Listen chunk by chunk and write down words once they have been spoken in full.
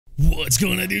What's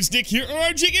going on, dudes? Nick here,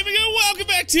 RG Gaming, and welcome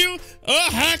back to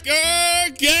a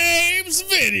Hacker Games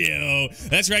video.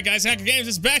 That's right, guys. Hacker Games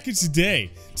is back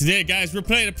today. Today, guys, we're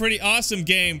playing a pretty awesome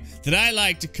game that I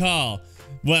like to call,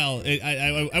 well,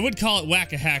 I would call it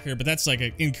Whack-A-Hacker, but that's like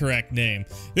an incorrect name.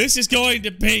 This is going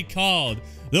to be called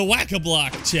the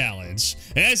Whack-A-Block Challenge.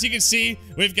 And as you can see,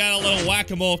 we've got a little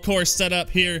whack-a-mole course set up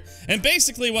here. And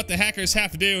basically what the hackers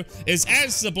have to do is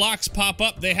as the blocks pop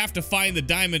up, they have to find the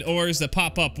diamond ores that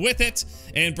pop up with it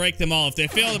and break them all. If they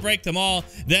fail to break them all,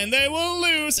 then they will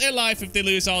lose a life. If they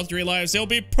lose all 3 lives, they'll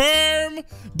be perm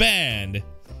banned.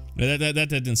 That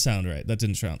didn't sound right. That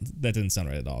didn't sound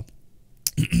right at all.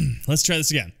 Let's try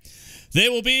this again. They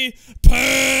will be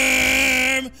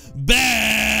perm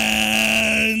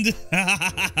banned.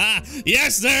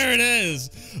 Yes, there it is.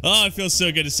 Oh, it feels so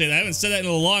good to say that. I haven't said that in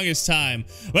the longest time.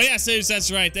 But yes,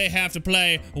 that's right. They have to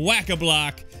play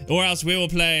Whack-A-Block, or else we will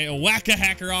play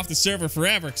Whack-A-Hacker off the server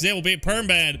forever, because they will be perm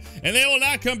banned and they will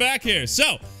not come back here.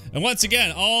 So, and once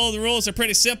again, all the rules are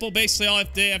pretty simple. Basically, all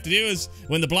they have to do is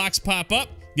when the blocks pop up,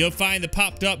 you'll find the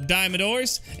popped up diamond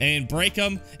ores and break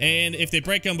them. And if they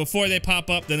break them before they pop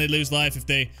up, then they lose life. If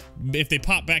they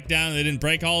pop back down and they didn't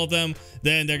break all of them,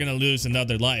 then they're gonna lose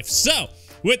another life. So,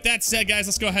 with that said, guys,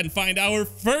 let's go ahead and find our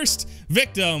first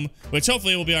victim, which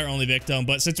hopefully will be our only victim.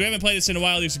 But since we haven't played this in a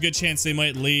while, there's a good chance they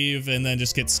might leave and then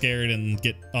just get scared and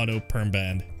get auto perm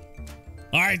banned.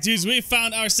 Alright, dudes, we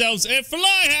found ourselves a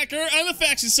fly hacker on the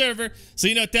faction server. So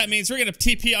you know what that means. We're going to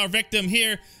TP our victim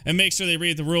here and make sure they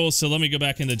read the rules. So let me go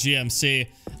back into GMC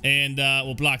and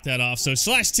we'll block that off. So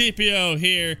 /TPO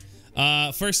here.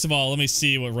 First of all, let me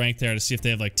see what rank they are to see if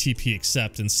they have like TP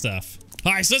accept and stuff.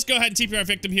 Alright, so let's go ahead and TP our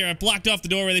victim here. I've blocked off the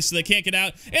doorway so they can't get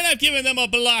out. And I've given them a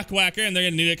block whacker, and they're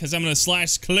going to need it because I'm going to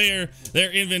 /clear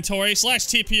their inventory.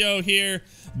 /TPO here.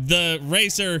 The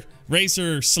razor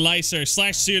slicer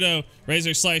 /sudo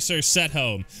razor slicer set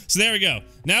home. So there we go.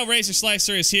 Now razor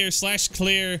slicer is here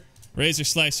 /clear razor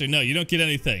slicer. No, you don't get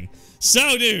anything.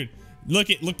 So, dude, look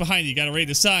behind you. You gotta read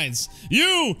the signs.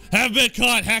 You have been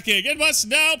caught hacking and must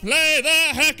now play the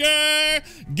hacker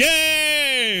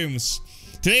games.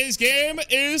 Today's game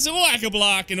is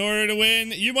Whack-A-Block. In order to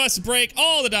win, you must break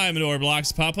all the diamond ore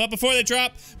blocks pop up before they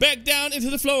drop back down into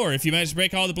the floor. If you manage to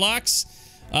break all the blocks,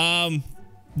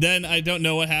 then I don't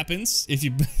know what happens if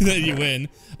you then you win.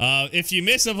 If you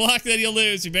miss a block, then you'll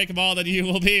lose. If you break them all, then you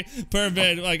will be perm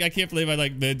banned. Like, I can't believe I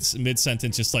like mid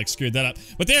sentence just like screwed that up.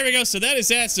 But there we go. So that is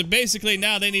that. So basically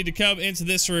now they need to come into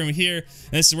this room here.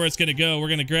 And this is where it's gonna go. We're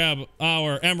gonna grab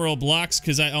our emerald blocks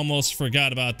because I almost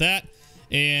forgot about that.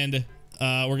 And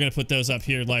we're gonna put those up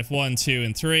here, life 1, 2,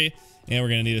 and 3. And we're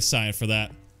gonna need a sign for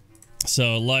that.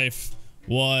 So life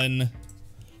 1,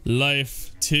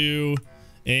 life 2.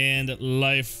 And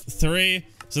life 3.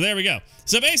 So there we go.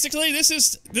 So basically, this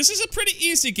is a pretty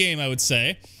easy game, I would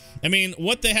say. I mean,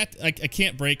 what they have to, I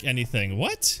can't break anything.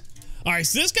 What? All right,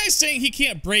 so this guy's saying he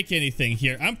can't break anything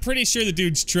here. I'm pretty sure the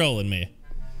dude's trolling me.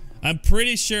 I'm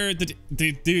pretty sure the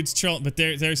dude's trolling, but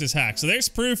there's his hack. So there's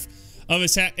proof of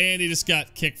his hack, and he just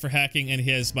got kicked for hacking, and he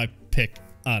has my pick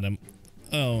on him.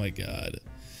 Oh my god.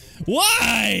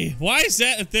 Why? Why is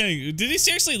that a thing? Did he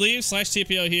seriously leave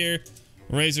 /TPO here?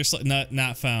 Razor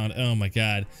not found. Oh my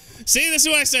god. See, this is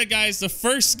what I said, guys. The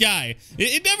first guy.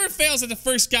 It never fails that the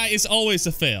first guy is always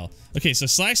a fail. Okay, so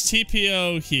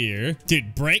 /TPO here.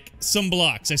 Dude, break some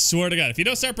blocks. I swear to god. If you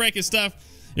don't start breaking stuff,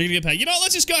 you're gonna get paid. You know what?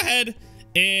 Let's just go ahead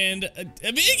and...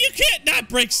 I mean, you can't not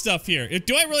break stuff here.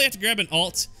 Do I really have to grab an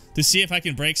alt to see if I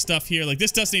can break stuff here? Like,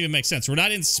 this doesn't even make sense. We're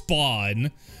not in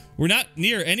spawn. We're not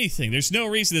near anything. There's no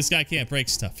reason this guy can't break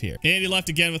stuff here. And he left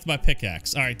again with my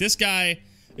pickaxe. Alright, this guy...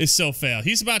 is so fail.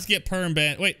 He's about to get perm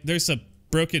banned. Wait, there's a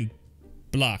broken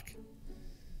block.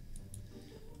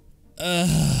 Alright,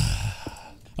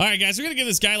 guys, we're gonna give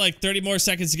this guy like 30 more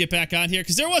seconds to get back on here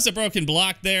because there was a broken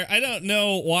block there. I don't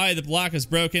know why the block is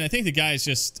broken. I think the guy's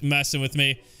just messing with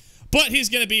me. But he's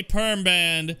gonna be perm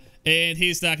banned and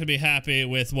he's not gonna be happy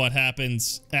with what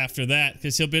happens after that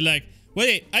because he'll be like,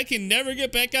 wait, I can never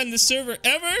get back on this server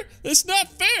ever? That's not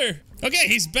fair. Okay,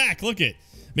 he's back. Look it.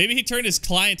 Maybe he turned his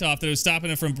client off that was stopping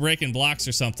him from breaking blocks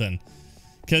or something.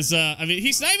 Because, I mean,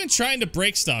 he's not even trying to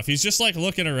break stuff. He's just, like,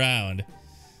 looking around.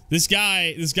 This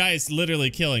guy is literally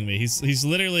killing me. He's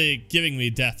literally giving me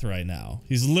death right now.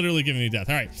 He's literally giving me death.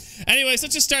 All right. Anyways,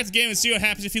 let's just start the game and see what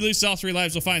happens. If he loses all 3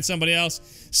 lives, we'll find somebody else.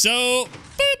 So,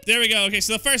 boop, there we go. Okay,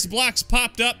 so the first blocks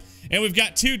popped up, and we've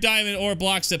got 2 diamond ore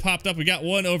blocks that popped up. We got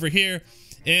one over here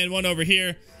and one over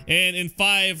here. And in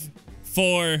 5,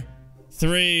 4,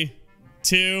 3...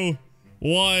 2,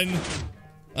 1.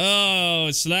 Oh,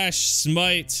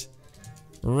 /smite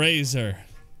razor.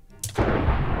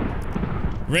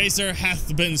 Razor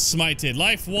hath been smited.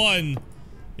 Life 1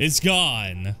 is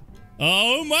gone.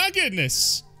 Oh my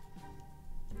goodness.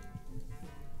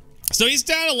 So he's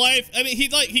down a life. I mean,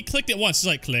 he clicked it once. He's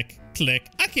like, click, click.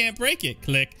 I can't break it.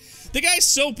 Click. The guy's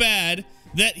so bad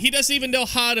that he doesn't even know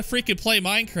how to freaking play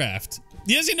Minecraft.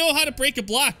 He doesn't know how to break a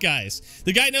block, guys.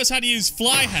 The guy knows how to use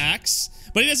fly hacks,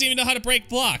 but he doesn't even know how to break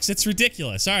blocks. It's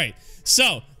ridiculous. All right.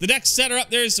 So the next setter up,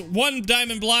 there's 1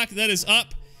 diamond block that is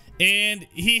up, and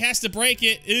he has to break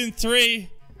it in 3,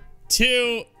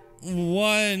 2,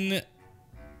 1.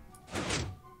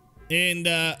 And,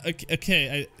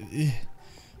 okay.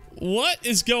 What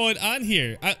is going on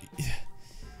here?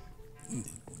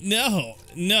 No.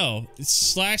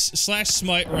 Slash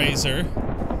smite Razor.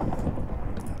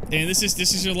 And this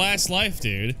is your last life,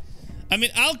 dude. I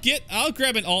mean, I'll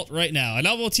grab an alt right now, and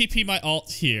I will TP my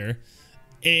alt here.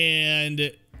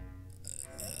 And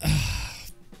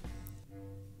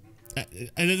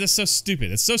that's so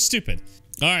stupid. It's so stupid.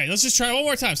 All right, let's just try one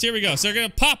more time. So here we go. So they're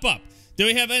gonna pop up. Do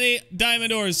we have any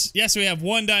diamond ores? Yes, we have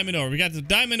 1 diamond ore. We got the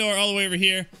diamond ore all the way over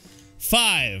here.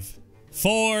 5,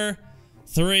 4,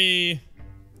 3,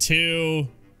 2,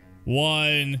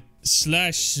 1.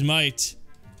 Slash smite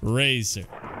Razor.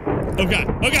 Oh god,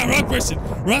 wrong person.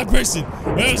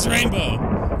 That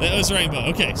was Rainbow.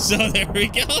 Okay, so there we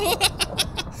go.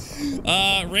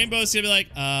 Rainbow's gonna be like,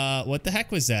 what the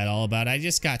heck was that all about? I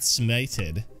just got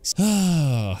smited.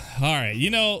 Oh, all right. You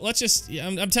know, let's just,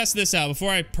 I'm testing this out before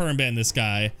I perm ban this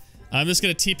guy. I'm just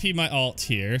gonna TP my alt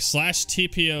here, slash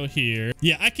TPO here.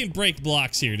 Yeah, I can break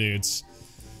blocks here, dudes.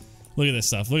 Look at this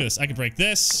stuff. Look at this. I can break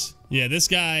this. Yeah, this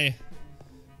guy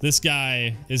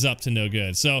is up to no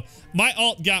good. So my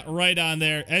alt got right on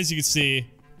there. As you can see,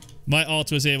 my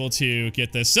alt was able to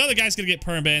get this. So the guy's gonna get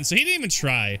perm banned. So he didn't even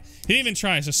try.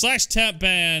 So slash temp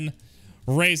ban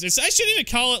Razor. I shouldn't even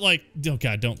call it like, oh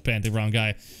god, don't ban the wrong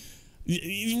guy.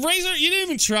 Razor, you didn't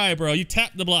even try, bro. You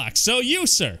tapped the block. So you,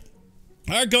 sir,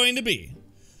 are going to be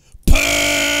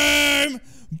perm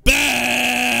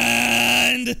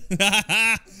banned.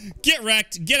 Get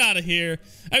wrecked. Get out of here.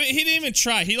 I mean, he didn't even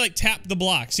try. He like tapped the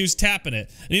blocks. He was tapping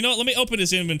it. And you know what? Let me open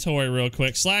his inventory real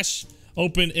quick. Slash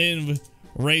open inv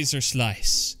Razor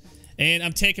slice. And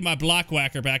I'm taking my block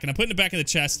whacker back and I'm putting it back in the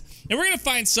chest. And we're going to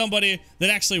find somebody that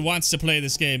actually wants to play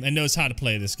this game and knows how to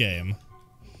play this game.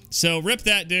 So rip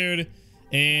that dude.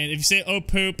 And if you say, oh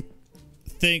poop,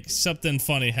 think something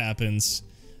funny happens.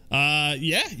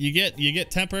 Yeah, you get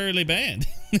temporarily banned.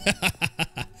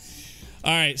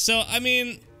 All right, so I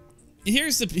mean,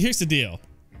 here's the deal.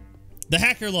 The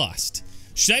hacker lost.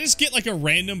 Should I just get like a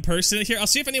random person in here? I'll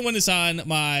see if anyone is on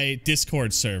my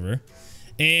Discord server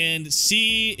and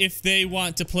see if they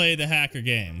want to play the hacker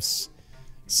games.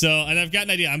 So, and I've got an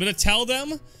idea. I'm gonna tell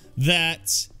them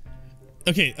that.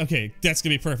 Okay, that's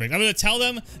gonna be perfect. I'm gonna tell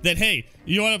them that, hey,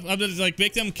 you want to, I'm gonna like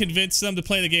make them convince them to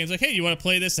play the games. Like, hey, you want to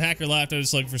play this? The hacker left. I'm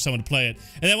just looking for someone to play it.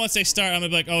 And then once they start, I'm gonna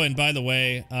be like, oh, and by the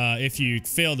way, if you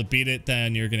fail to beat it,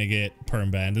 then you're gonna get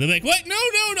perm banned. And they'll be like, what? No,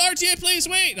 RTA, please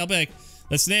wait. And I'll be like,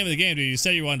 that's the name of the game, dude. You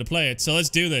said you wanted to play it, so let's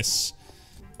do this.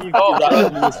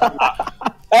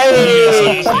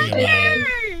 Hey!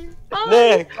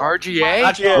 Nick. RGA?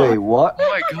 RGA. Wait, what? Oh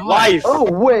my god. Life. Oh,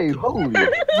 wait, holy.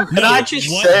 Can I just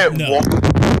say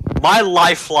what? My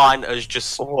lifeline is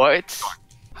just... What?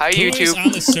 Hi, Who YouTube. is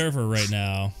on the server right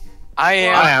now? I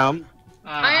am.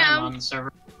 I am on the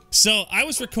server. So I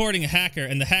was recording a hacker,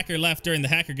 and the hacker left during the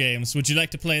hacker games. Would you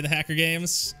like to play the hacker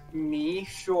games? Me,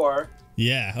 sure.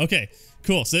 Yeah. Okay.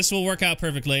 Cool. So this will work out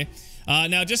perfectly.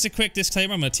 Now, just a quick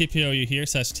disclaimer. I'm gonna TPO you here,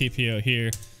 slash TPO here.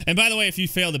 And by the way, if you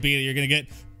fail to beat it, you're gonna get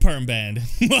perm banned.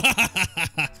 You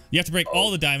have to break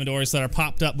all the diamond ores that are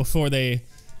popped up before they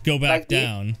go back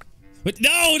down. But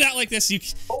no, not like this. You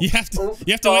have to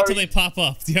wait till they pop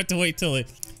up. You have to wait till they.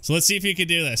 So let's see if you can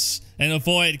do this and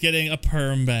avoid getting a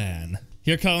perm ban.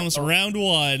 Here comes round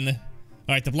 1. All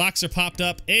right, the blocks are popped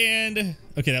up, and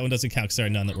okay, that one doesn't count because there are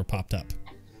none that were popped up.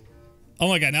 Oh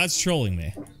my god, now it's trolling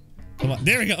me. Come on,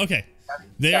 there we go. Okay,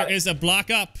 there is a block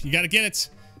up. You got to get it.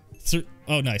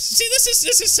 Oh, nice. See,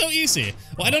 this is so easy.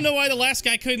 Well, I don't know why the last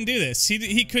guy couldn't do this.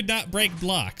 He could not break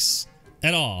blocks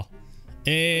at all.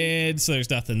 And so there's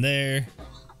nothing there.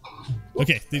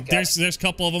 Okay, there's a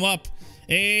couple of them up.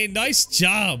 And nice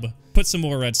job. Put some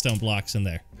more redstone blocks in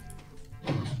there.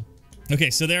 Okay,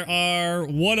 so there are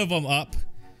 1 of them up.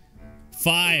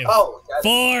 5,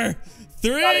 4,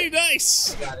 3.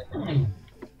 Nice.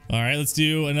 All right, let's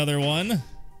do another one.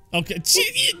 Okay,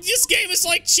 this game is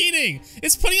like cheating.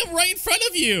 It's putting them right in front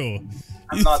of you.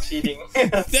 I'm not cheating.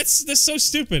 That's so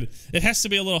stupid. It has to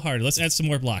be a little harder. Let's add some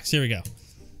more blocks. Here we go.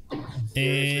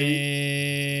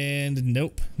 And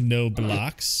nope, no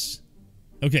blocks.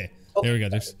 Okay, There we go.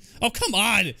 Oh, come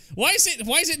on. Why is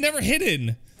it never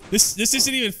hidden? This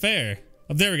isn't even fair.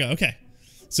 Oh, there we go. Okay.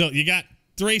 So you got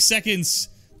 3 seconds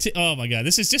to, oh my god.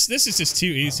 This is just too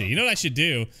easy. You know what I should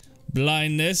do?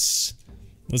 Blindness.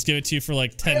 Let's give it to you for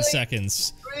like 10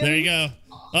 seconds. There you go.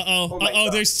 Uh-oh.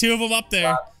 There's 2 of them up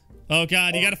there. Oh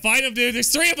god, you gotta find them, dude.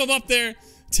 There's 3 of them up there.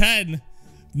 10,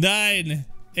 9,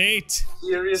 8,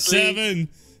 7,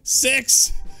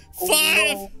 6,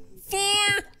 5, 4,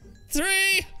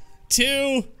 3,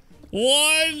 2,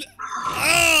 1.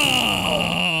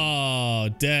 Oh,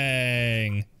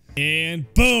 dang.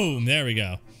 And boom. There we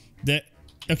go.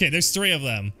 Okay, there's 3 of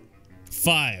them.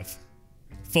 5,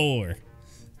 4,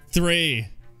 3,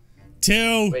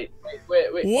 2, Wait. 1.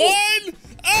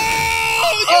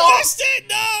 Oh, you missed it!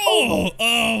 No!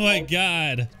 Oh my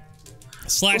god.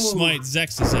 Slash smite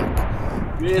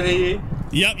Zexazek. Really?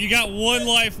 Yep, you got 1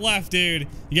 life left, dude.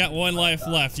 You got 1 life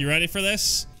left. You ready for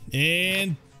this?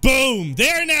 And boom!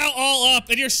 They're now all up,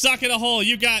 and you're stuck in a hole.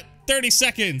 You got 30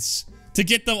 seconds to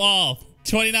get them all.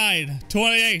 29,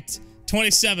 28,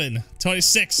 27,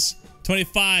 26,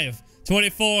 25,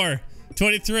 24,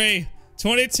 23,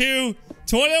 22,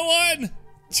 21,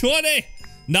 20,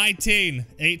 19,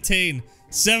 18,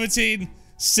 17,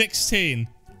 16,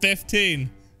 15,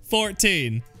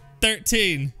 14,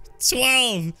 13,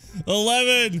 12,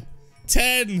 11,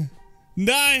 10,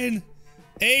 9,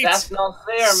 8, That's not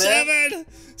fair, man. 7,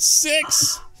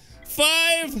 6,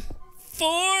 5,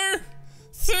 4,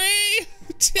 3,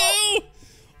 2,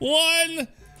 1.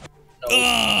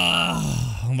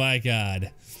 Oh my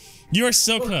god. You are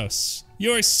so close.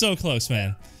 You are so close,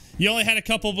 man. You only had a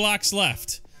couple blocks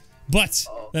left. But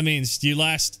that means you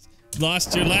lost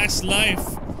your last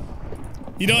life.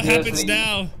 You know what happens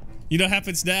now? You know what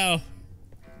happens now?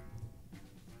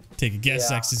 Take a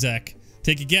guess, Zexazek.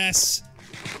 Take a guess.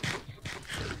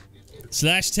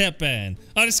 Slash Tipban.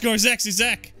 Underscore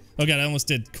Zexazek. Oh god, I almost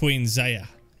did Queen Zaya.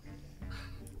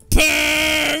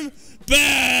 Perm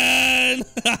ban.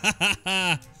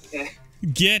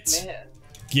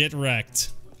 Get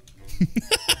wrecked.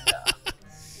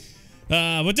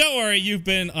 But don't worry, you've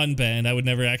been unbanned. I would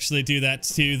never actually do that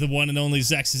to the one and only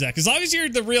Zexazek. As long as you're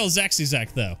the real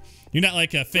Zexazek, though. You're not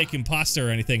like a fake imposter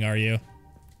or anything, are you?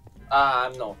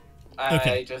 No.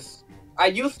 I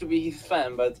used to be his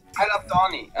fan, but I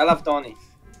love Donnie.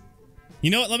 You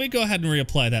know what? Let me go ahead and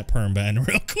reapply that perm ban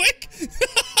real quick.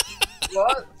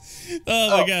 What?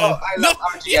 Oh my god. I love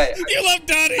RGA. You love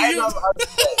Donnie. I love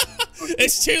RGA.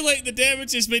 It's too late. The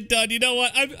damage has been done. You know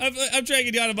what? I'm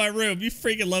dragging you out of my room. You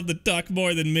freaking love the duck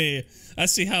more than me. I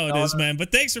see how it is, man.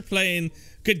 But thanks for playing.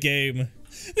 Good game.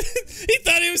 He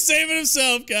thought he was saving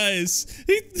himself, guys.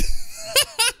 He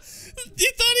thought he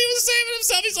was saving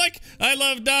himself. He's like, I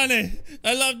love Donnie.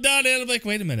 I love Donnie. And I'm like,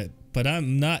 wait a minute. But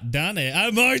I'm not Donnie.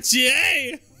 I'm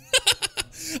RGA.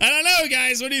 I don't know,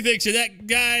 guys. What do you think? Should that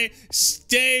guy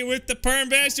stay with the perm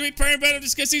ban? Should we perm ban him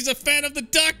just because he's a fan of the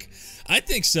duck? I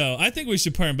think so. I think we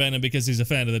should perm ban him because he's a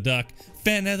fan of the duck.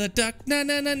 Fan of the duck. Na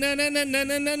na na na na na na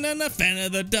na na na. Fan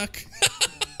of the duck.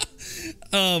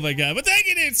 Oh my god. But thank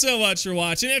you, dude, so much for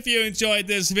watching. If you enjoyed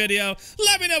this video,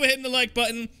 let me know by hitting the like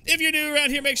button. If you're new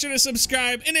around here, make sure to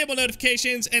subscribe, enable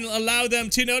notifications, and allow them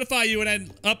to notify you when I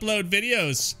upload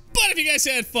videos. But if you guys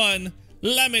had fun,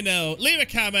 let me know. Leave a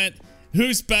comment.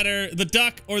 Who's better, the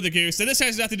duck or the goose? And this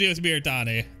has nothing to do with me or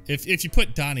Donnie. If you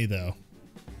put Donnie, though,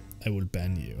 I will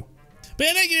ban you. But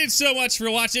yeah, thank you so much for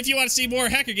watching. If you want to see more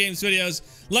Hacker Games videos,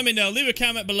 let me know. Leave a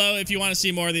comment below if you want to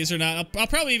see more of these or not. I'll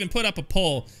probably even put up a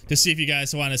poll to see if you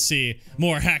guys want to see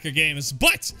more Hacker Games.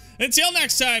 But until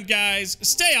next time, guys,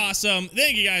 stay awesome.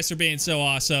 Thank you guys for being so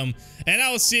awesome. And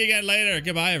I will see you again later.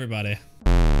 Goodbye, everybody.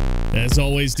 As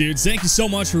always, dudes, thank you so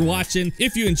much for watching.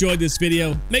 If you enjoyed this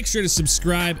video, make sure to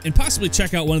subscribe and possibly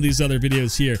check out one of these other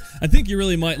videos here. I think you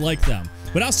really might like them.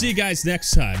 But I'll see you guys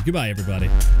next time. Goodbye, everybody.